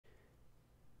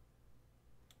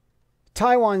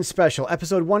Taiwan special,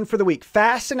 episode 1 for the week.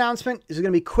 Fast announcement. This is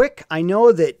going to be quick. I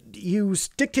know that you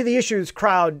stick to the issues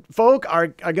crowd folk are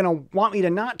going to want me to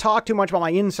not talk too much about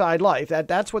my inside life.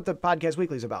 That's what the Podcast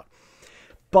Weekly is about.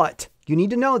 But you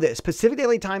need to know this.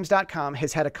 PacificDailyTimes.com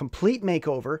has had a complete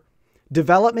makeover.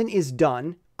 Development is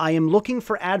done. I am looking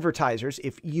for advertisers.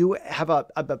 If you have a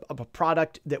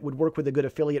product that would work with a good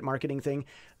affiliate marketing thing,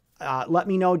 let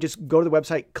me know. Just go to the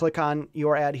website, click on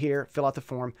your ad here, fill out the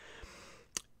form.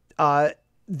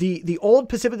 The old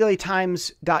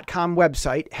PacificDailyTimes.com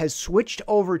website has switched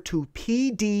over to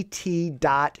pdt.news.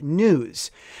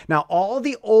 Now, all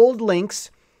the old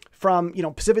links from,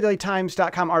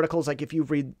 PacificDailyTimes.com articles, like if you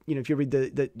read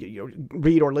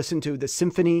read or listen to the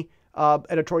Symphony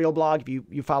editorial blog, if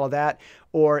you follow that,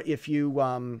 or if you,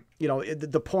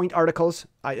 the point articles,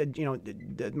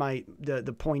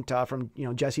 the point from,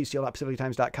 Jesse Steele at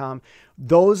PacificDailyTimes.com,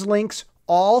 those links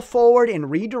all forward and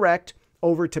redirect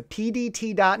over to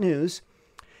pdt.news,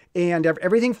 and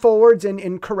everything forwards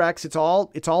and corrects. It's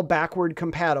all backward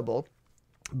compatible,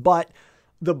 but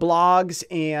the blogs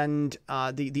and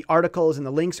the articles and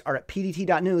the links are at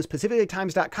pdt.news.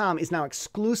 PacificDailyTimes.com is now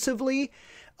exclusively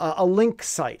a link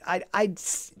site. I'd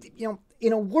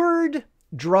in a word,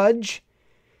 drudge.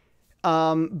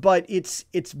 But it's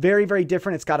very, very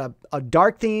different. It's got a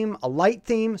dark theme, a light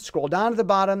theme. Scroll down to the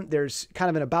bottom. There's kind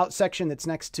of an about section that's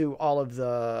next to all of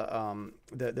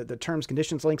the terms,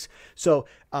 conditions links. So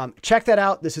check that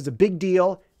out. This is a big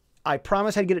deal. I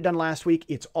promised I'd get it done last week.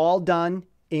 It's all done,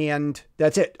 and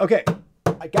that's it. Okay.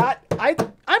 I'm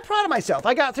proud of myself.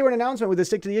 I got through an announcement with the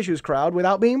Stick to the Issues crowd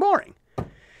without being boring.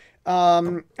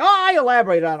 I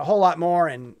elaborated on a whole lot more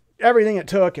and everything it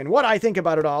took and what I think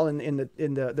about it all in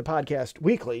the Podcast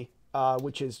Weekly,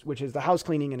 which is the house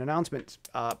cleaning and announcements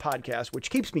podcast, which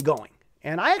keeps me going.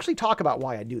 And I actually talk about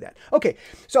why I do that. Okay,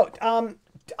 so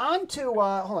on to hold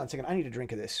on a second. I need a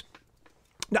drink of this.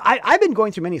 Now, I've been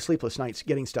going through many sleepless nights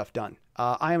getting stuff done.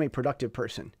 I am a productive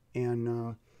person,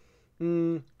 and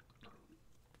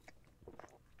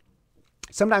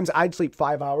sometimes I'd sleep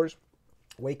 5 hours,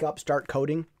 wake up, start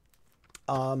coding.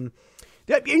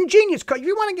 Ingenious. If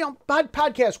you want to,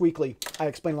 Podcast Weekly, I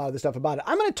explain a lot of this stuff about it.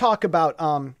 I'm going to talk about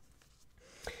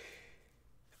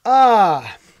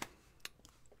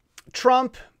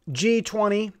Trump,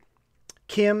 G20,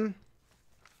 Kim.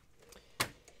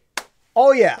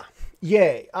 Oh yeah,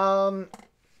 yay.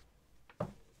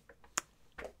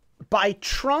 By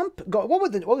Trump, what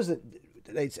was the?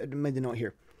 I made the note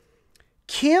here.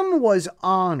 Kim was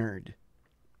honored,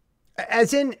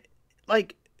 as in,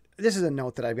 like. This is a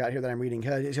note that I've got here that I'm reading.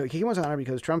 So he was honored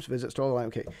because Trump's visit stole the line.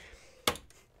 Okay.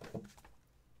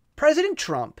 President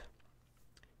Trump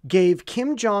gave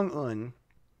Kim Jong-un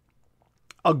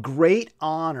a great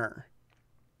honor.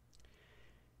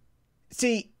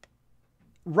 See,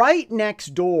 right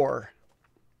next door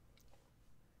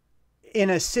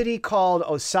in a city called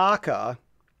Osaka,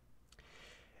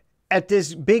 at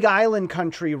this big island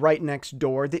country right next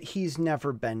door that he's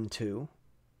never been to,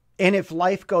 and if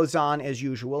life goes on as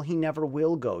usual, he never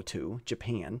will go to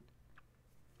Japan.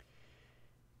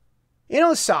 In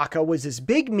Osaka was this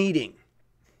big meeting,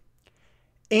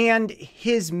 and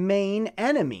his main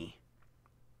enemy,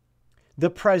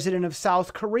 the president of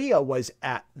South Korea, was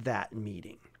at that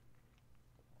meeting.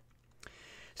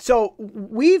 So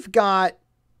we've got,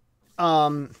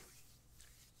 Kim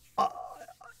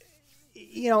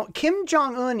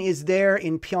Jong-un is there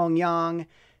in Pyongyang,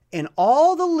 and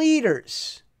all the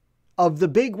leaders of the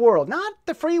big world, not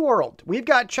the free world. We've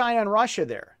got China and Russia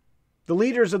there. The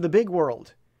leaders of the big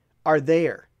world are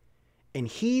there. And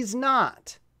he's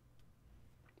not.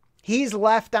 He's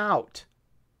left out.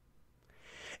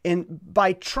 And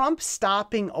by Trump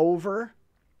stopping over,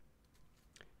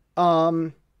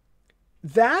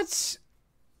 that's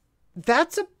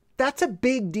a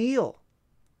big deal.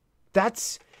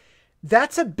 That's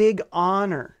a big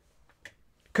honor.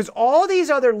 Because all these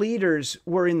other leaders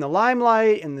were in the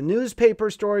limelight and the newspaper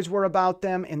stories were about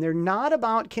them, and they're not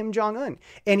about Kim Jong-un.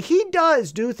 And he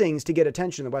does do things to get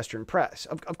attention in the Western press.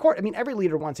 Of course, I mean, every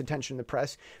leader wants attention in the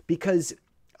press because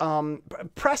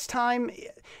press time,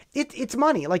 it's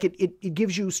money. Like it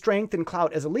gives you strength and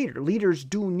clout as a leader. Leaders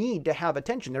do need to have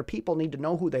attention. Their people need to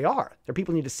know who they are. Their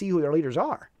people need to see who their leaders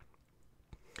are.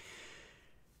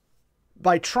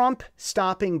 By Trump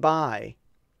stopping by,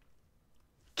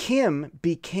 Kim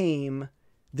became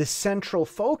the central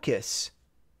focus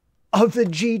of the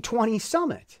G20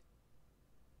 summit.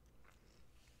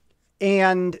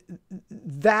 And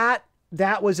that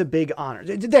was a big honor.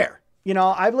 There,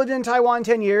 I've lived in Taiwan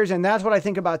 10 years, and that's what I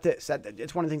think about this.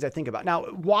 It's one of the things I think about.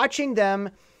 Now, watching them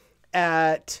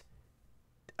at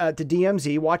at the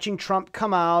DMZ, watching Trump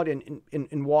come out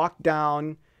and walk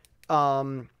down.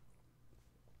 That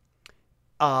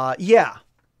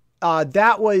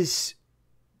was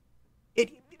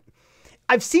it.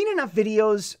 I've seen enough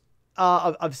videos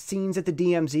of scenes at the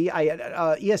DMZ. I had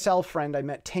an ESL friend I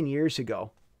met 10 years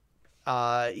ago.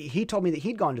 He told me that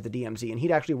he'd gone to the DMZ and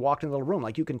he'd actually walked in a little room,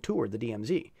 like you can tour the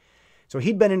DMZ. So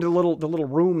he'd been into the little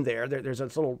room there. There's a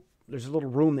little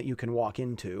room that you can walk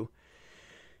into.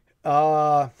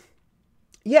 Yeah,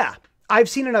 I've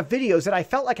seen enough videos that I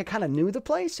felt like I kind of knew the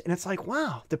place. And it's like,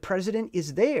 wow, the president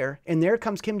is there. And there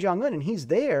comes Kim Jong-un and he's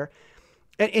there.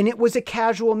 And it was a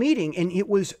casual meeting and it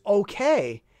was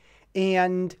okay.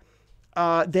 And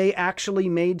they actually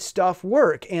made stuff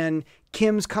work. And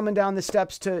Kim's coming down the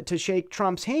steps to shake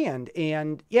Trump's hand.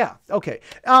 And yeah, okay.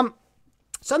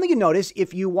 Something you notice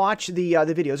if you watch the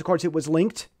videos, of course, it was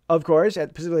linked, of course,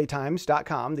 at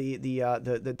PacificLighTimes.com,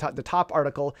 the top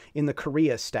article in the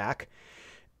Korea stack.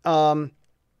 There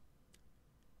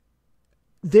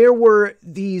were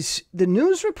the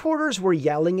news reporters were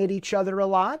yelling at each other a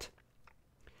lot.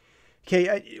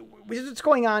 Okay, what's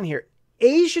going on here?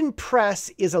 Asian press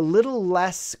is a little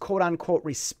less, quote unquote,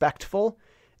 respectful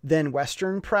than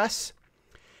Western press.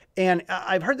 And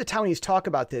I've heard the Taiwanese talk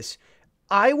about this.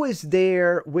 I was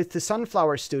there with the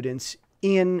Sunflower students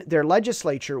in their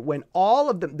legislature when all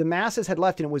of the masses had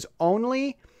left, and it was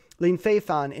only Lin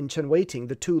Feifan and Chen Weiting,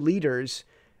 the two leaders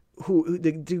who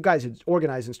the two guys had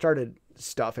organized and started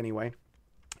stuff anyway.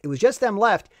 It was just them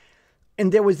left.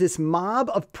 And there was this mob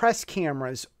of press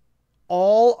cameras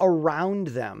all around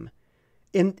them.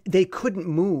 And they couldn't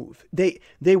move. They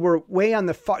were way on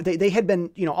the far. They had been,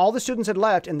 all the students had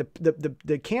left, and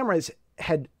the cameras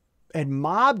had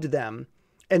mobbed them,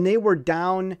 and they were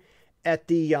down at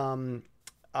the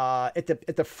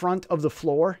front of the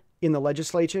floor in the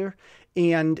legislature,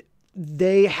 and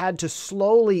they had to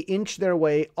slowly inch their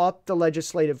way up the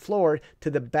legislative floor to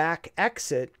the back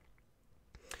exit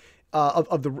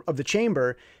of the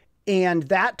chamber, and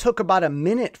that took about a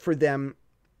minute for them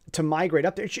to migrate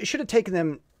up there. It should have taken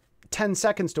them 10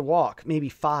 seconds to walk, maybe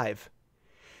 5.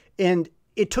 And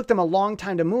it took them a long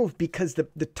time to move because the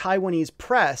Taiwanese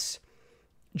press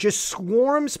just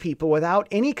swarms people without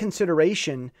any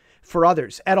consideration for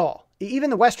others at all. Even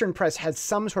the Western press has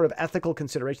some sort of ethical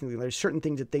consideration. There's certain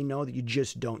things that they know that you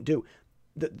just don't do.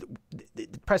 The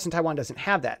press in Taiwan doesn't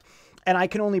have that. And I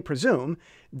can only presume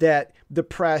that the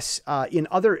press in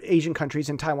other Asian countries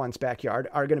in Taiwan's backyard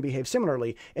are going to behave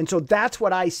similarly. And so that's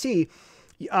what I see.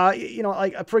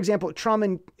 Like, for example, Trump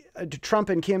and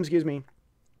Kim,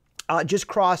 just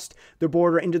crossed the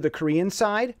border into the Korean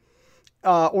side.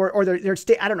 Or they're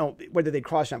I don't know whether they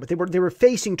crossed or not, but they were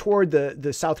facing toward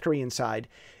the South Korean side.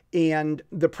 And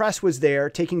the press was there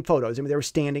taking photos. I mean, they were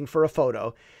standing for a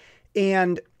photo.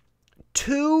 And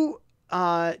two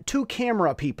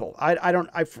camera people. I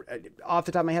off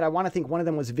the top of my head, I want to think one of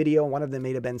them was video. One of them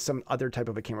may have been some other type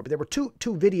of a camera, but there were two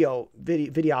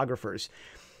videographers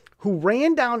who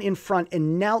ran down in front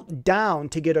and knelt down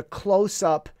to get a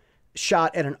close-up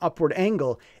shot at an upward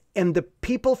angle. And the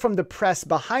people from the press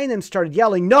behind them started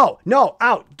yelling, no,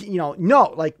 out,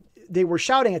 no, like they were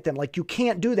shouting at them, like, you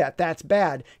can't do that. That's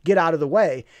bad. Get out of the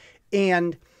way.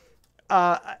 And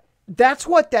that's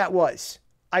what that was.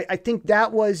 I think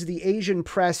that was the Asian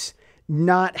press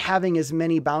not having as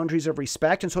many boundaries of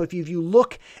respect. And so if you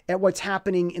look at what's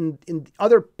happening in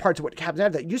other parts of what happens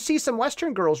after that, you see some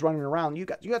Western girls running around. You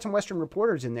got some Western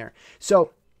reporters in there.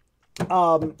 So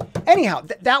anyhow,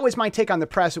 that was my take on the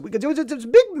press. Because it was a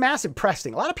big, massive press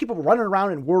thing. A lot of people were running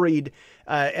around and worried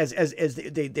as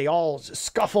they all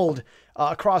scuffled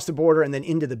across the border and then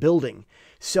into the building.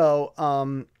 So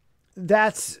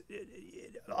that's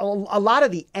a lot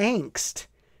of the angst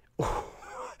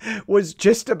was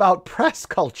just about press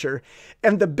culture.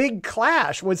 And the big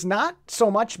clash was not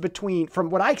so much between, from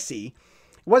what I see,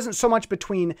 it wasn't so much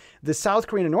between the South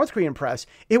Korean and North Korean press.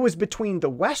 It was between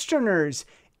the Westerners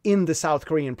in the South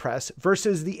Korean press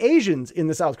versus the Asians in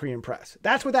the South Korean press.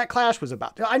 That's what that clash was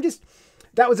about.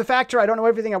 That was a factor. I don't know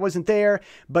everything. I wasn't there,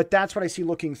 but that's what I see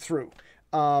looking through.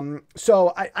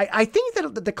 So I think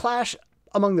that the clash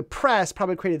among the press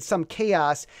probably created some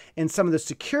chaos, and some of the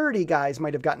security guys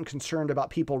might have gotten concerned about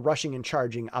people rushing and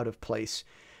charging out of place.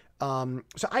 So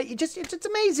it's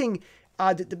amazing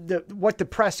what the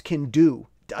press can do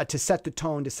to set the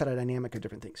tone, to set a dynamic of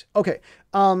different things. Okay.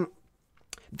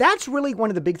 That's really one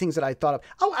of the big things that I thought of.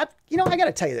 Oh, I got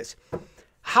to tell you this.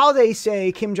 How they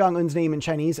say Kim Jong-un's name in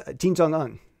Chinese, Kim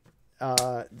Jong-un.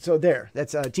 So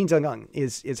that's Kim Jong-un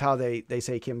is how they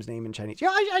say Kim's name in Chinese.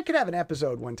 Yeah, I could have an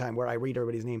episode one time where I read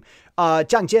everybody's name.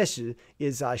 Jiang Jieshi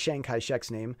is Chiang Kai-shek's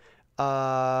name.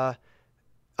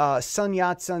 Sun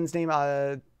Yat-sen's name,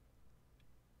 Zongshan,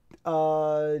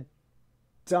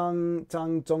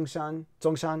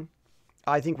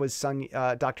 I think was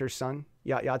Dr. Sun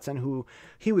Yat-sen, who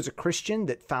he was a Christian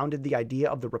that founded the idea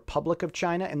of the Republic of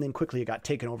China, and then quickly it got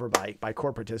taken over by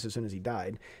corporatists as soon as he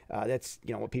died. That's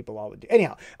what people all would do.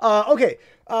 Anyhow, okay.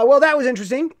 Well, that was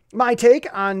interesting. My take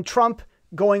on Trump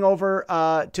going over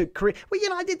to Korea. Well,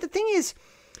 the thing is,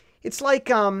 it's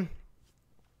like,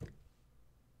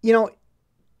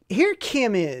 here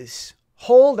Kim is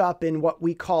holed up in what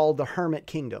we call the Hermit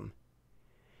Kingdom.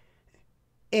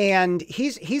 And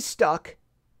he's stuck.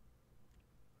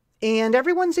 And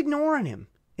everyone's ignoring him.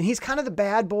 And he's kind of the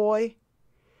bad boy.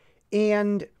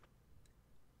 And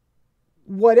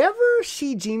whatever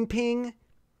Xi Jinping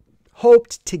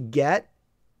hoped to get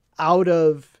out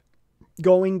of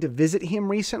going to visit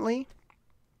him recently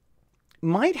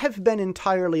might have been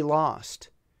entirely lost.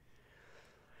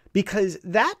 Because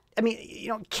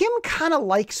Kim kind of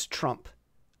likes Trump.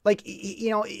 Like,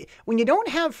 when you don't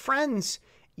have friends,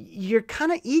 you're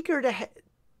kind of eager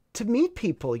to meet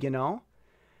people,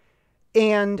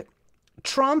 And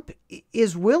Trump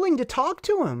is willing to talk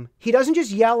to him. He doesn't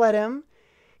just yell at him.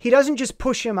 He doesn't just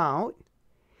push him out.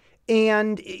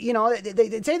 And,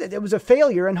 they say that it was a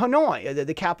failure in Hanoi,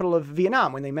 the capital of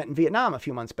Vietnam, when they met in Vietnam a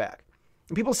few months back.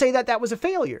 And people say that was a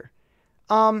failure.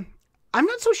 I'm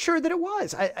not so sure that it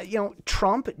was.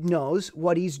 Trump knows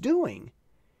what he's doing.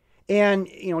 And,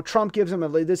 Trump gives him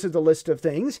this is the list of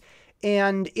things.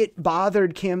 And it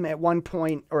bothered Kim at one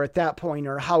point, or at that point,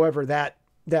 or however that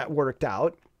worked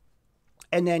out.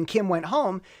 And then Kim went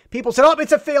home. People said, oh,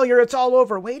 it's a failure. It's all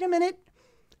over. Wait a minute.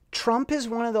 Trump is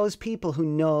one of those people who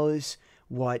knows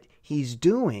what he's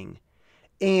doing.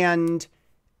 And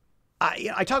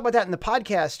I talk about that in the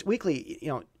podcast weekly,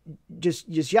 just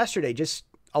yesterday, just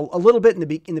a little bit in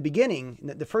the beginning,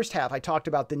 in the first half, I talked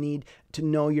about the need to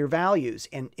know your values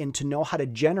and to know how to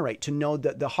generate, to know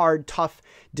the hard, tough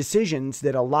decisions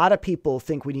that a lot of people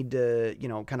think we need to,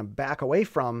 kind of back away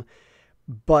from,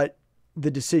 but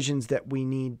the decisions that we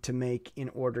need to make in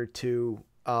order to,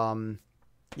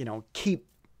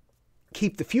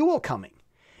 keep the fuel coming.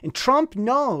 And Trump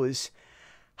knows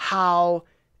how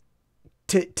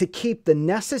to keep the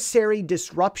necessary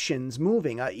disruptions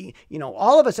moving.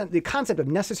 All of us, the concept of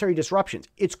necessary disruptions,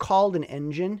 it's called an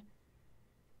engine.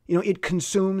 It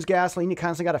consumes gasoline. You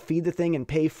constantly got to feed the thing and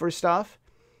pay for stuff.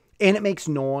 And it makes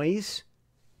noise.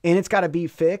 And it's got to be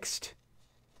fixed.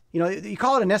 You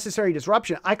call it a necessary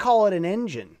disruption. I call it an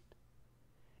engine.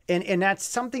 And that's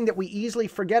something that we easily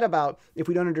forget about if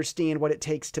we don't understand what it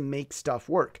takes to make stuff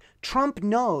work. Trump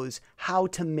knows how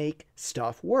to make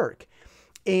stuff work.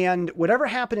 And whatever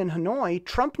happened in Hanoi,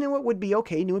 Trump knew it would be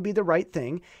okay, knew it would be the right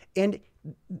thing. And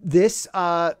this,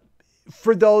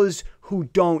 for those who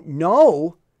don't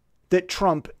know that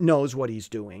Trump knows what he's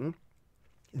doing,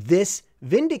 this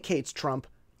vindicates Trump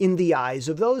in the eyes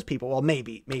of those people. Well,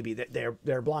 maybe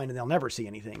they're blind and they'll never see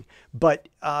anything. But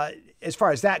as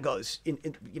far as that goes,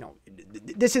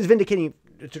 this is vindicating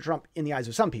to Trump in the eyes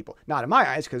of some people, not in my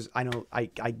eyes, because I know I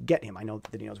get him. I know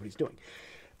that he knows what he's doing.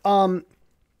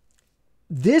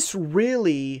 This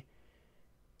really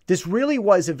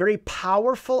was a very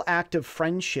powerful act of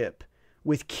friendship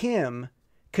with Kim,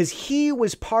 because he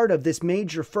was part of this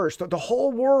major first. The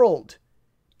whole world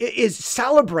is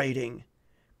celebrating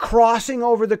crossing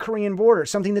over the Korean border,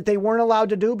 something that they weren't allowed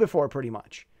to do before, pretty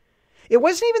much. It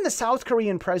wasn't even the South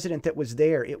Korean president that was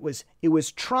there. It was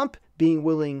Trump being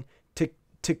willing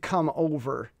to come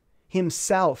over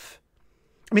himself.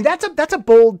 I mean, that's a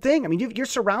bold thing. I mean, you're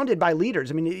surrounded by leaders.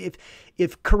 I mean,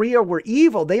 if Korea were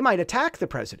evil, they might attack the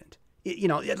president.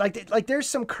 Like there's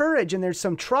some courage and there's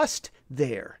some trust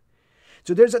there.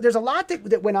 So there's a lot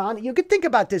that went on. You could think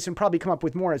about this and probably come up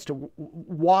with more as to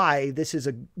why this is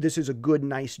a good,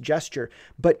 nice gesture.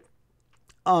 But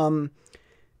the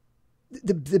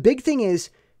big thing is,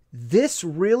 this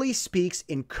really speaks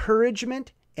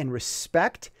encouragement and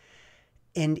respect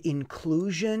and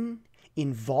inclusion,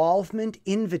 involvement,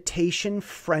 invitation,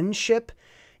 friendship.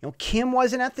 Kim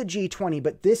wasn't at the G20,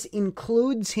 but this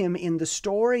includes him in the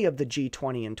story of the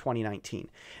G20 in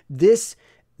 2019. This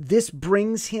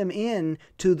brings him in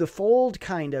to the fold,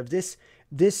 kind of. This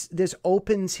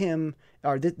opens him,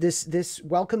 or this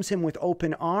welcomes him with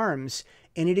open arms,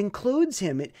 and it includes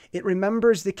him. It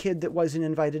remembers the kid that wasn't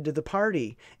invited to the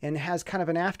party and has kind of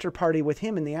an after party with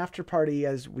him. And the after party,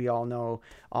 as we all know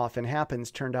often happens,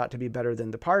 turned out to be better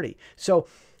than the party. So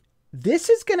this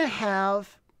is going to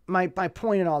have, my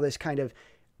point in all this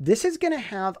this is going to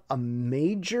have a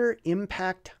major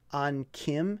impact on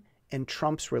Kim and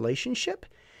Trump's relationship.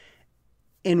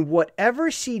 And whatever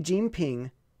Xi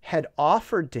Jinping had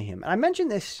offered to him, and I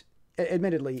mentioned this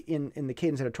admittedly in the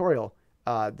Cadence editorial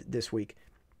this week,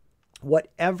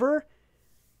 whatever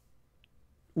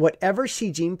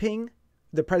Xi Jinping,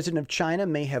 the president of China,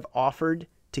 may have offered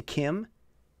to Kim,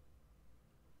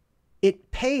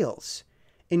 it pales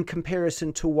in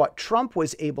comparison to what Trump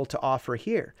was able to offer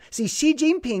here. See, Xi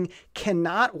Jinping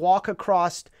cannot walk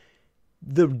across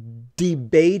the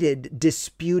debated,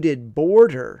 disputed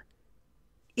border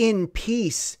in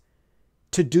peace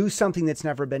to do something that's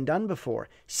never been done before.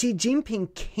 Xi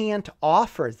Jinping can't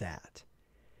offer that.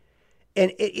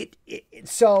 And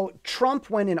so Trump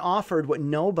went and offered what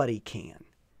nobody can.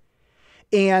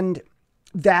 And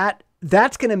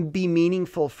that's going to be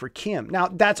meaningful for Kim. Now,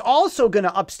 that's also going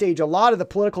to upstage a lot of the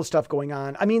political stuff going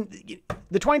on. I mean,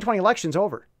 the 2020 election's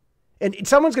over. And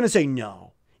someone's going to say,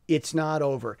 no, it's not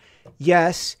over.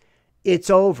 Yes, it's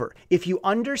over. If you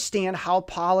understand how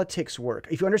politics work,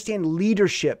 if you understand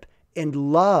leadership and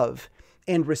love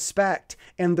and respect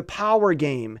and the power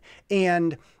game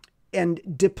and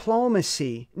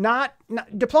diplomacy,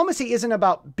 diplomacy isn't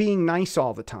about being nice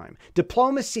all the time.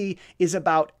 Diplomacy is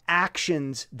about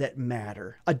actions that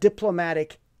matter, a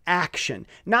diplomatic action,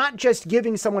 not just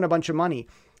giving someone a bunch of money,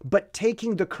 but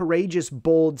taking the courageous,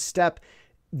 bold step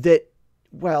that,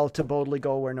 well, to boldly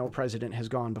go where no president has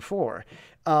gone before.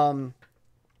 All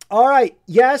right.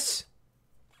 Yes,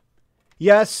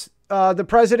 the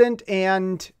president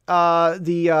and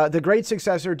the great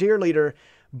successor, dear leader,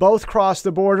 both crossed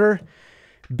the border.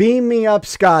 Beam me up,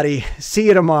 Scotty. See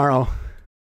you tomorrow.